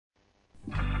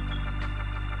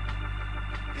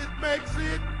makes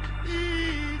it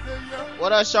easier.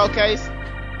 What up, Showcase?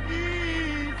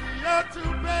 Easier to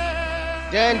bear.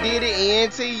 Done did it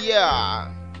into ya.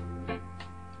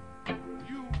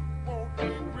 You won't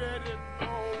regret it,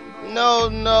 No,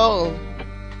 no.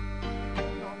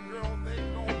 Some girls, they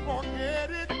don't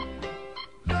forget it.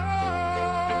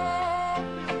 Love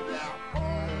is their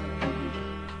home.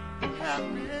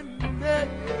 Happiness.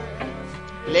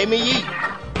 Let me eat.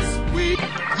 Sweet,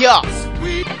 Yeah.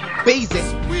 sweet, Busy.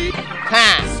 sweet,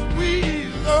 Huh.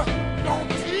 squeezer. Don't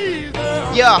tease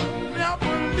her. Yeah.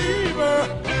 Never leave her.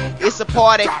 It's a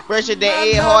party, fresher than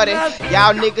Ed Hardy.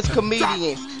 Y'all niggas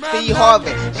comedians. Steve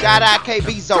Harvey, shout out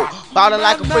KBzo. Ballin'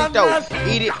 like a free throw.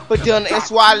 Eat it for dinner and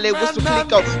swallow it with some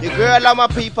Clico. Your girl on my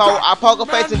peephole. I poke her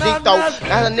face and deep throw.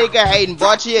 Now a nigga hating,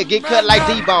 boy, she'll get cut like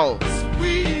D-Bone.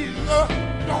 Squeezer.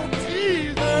 Don't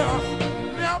tease her.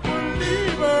 Never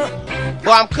leave her.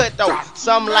 Boy, I'm cut though,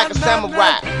 something like a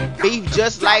samurai. Beef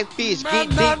just like fish, get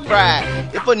deep fried.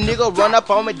 If a nigga run up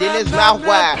on me, then his mouth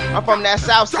wide. I'm from that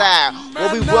south side,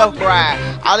 where we rough ride.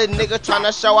 All these niggas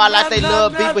tryna show out like they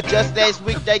love beef, but just last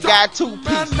week they got 2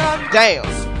 pieces. Damn.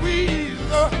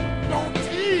 Squeezer. Don't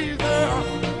tease her.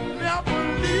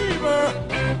 Never leave her.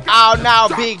 Oh no,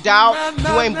 big dog,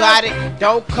 you ain't bought it.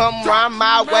 Don't come round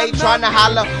my way tryna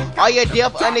holler. All your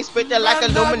death unexpected like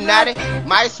Illuminati.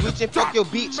 Might switch and fuck your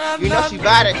bitch, you know she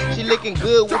bought it. She looking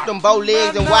good with them bow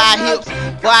legs and wide hips.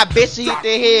 Boy, I bet she hit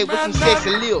the head with some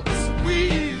sexy lips.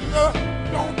 Squeezer.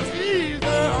 Don't tease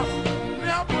her.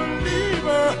 Never leave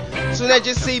her. Soon as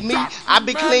you see me, I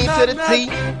be clean to the T.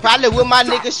 Probably with my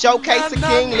nigga Showcase to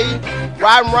King Lee.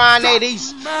 Riding around at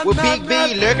East with Big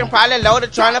B, lurking probably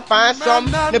loaded, trying to find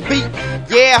something to beat.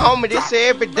 Yeah, homie, this a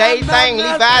everyday thing.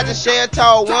 Levi's and Shell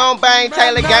Toe, we don't bang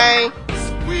Taylor gang.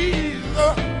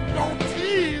 Squeezer. Don't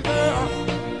tease her.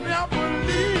 Never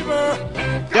leave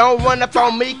her. Don't run up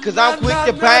on me, cause I'm quick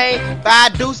to bang.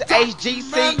 5 deuce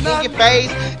HGC in your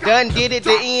face. Done did it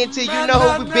to ENT, you know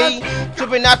who we be.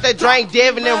 Tripping out that drink,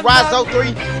 Devin and Rozzo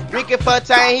 3. Ricky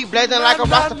Fontaine, he blazing like a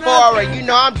Rastafari. You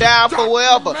know I'm down for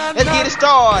whatever. Let's get it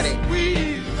started.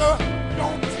 Squeezer.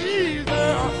 Don't tease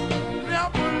her.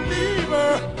 Never leave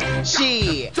her.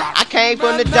 Shit, I came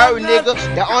from the dirt, nigga.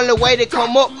 The only way to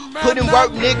come up, put in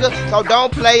work, nigga. So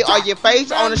don't play or your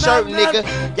face on the shirt, nigga.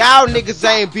 Y'all niggas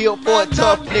ain't built for a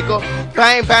tough nigga.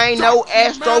 Bang, bang, no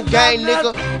Astro gang,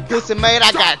 nigga. Pussy made,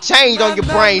 I got change on your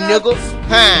brain, nigga.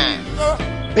 Huh.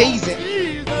 Beezin'.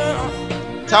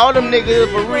 Told them niggas it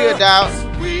was for real, dog.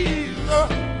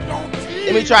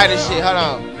 Let me try this shit, hold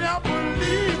on.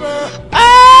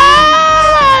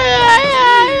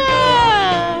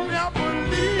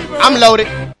 I'm loaded.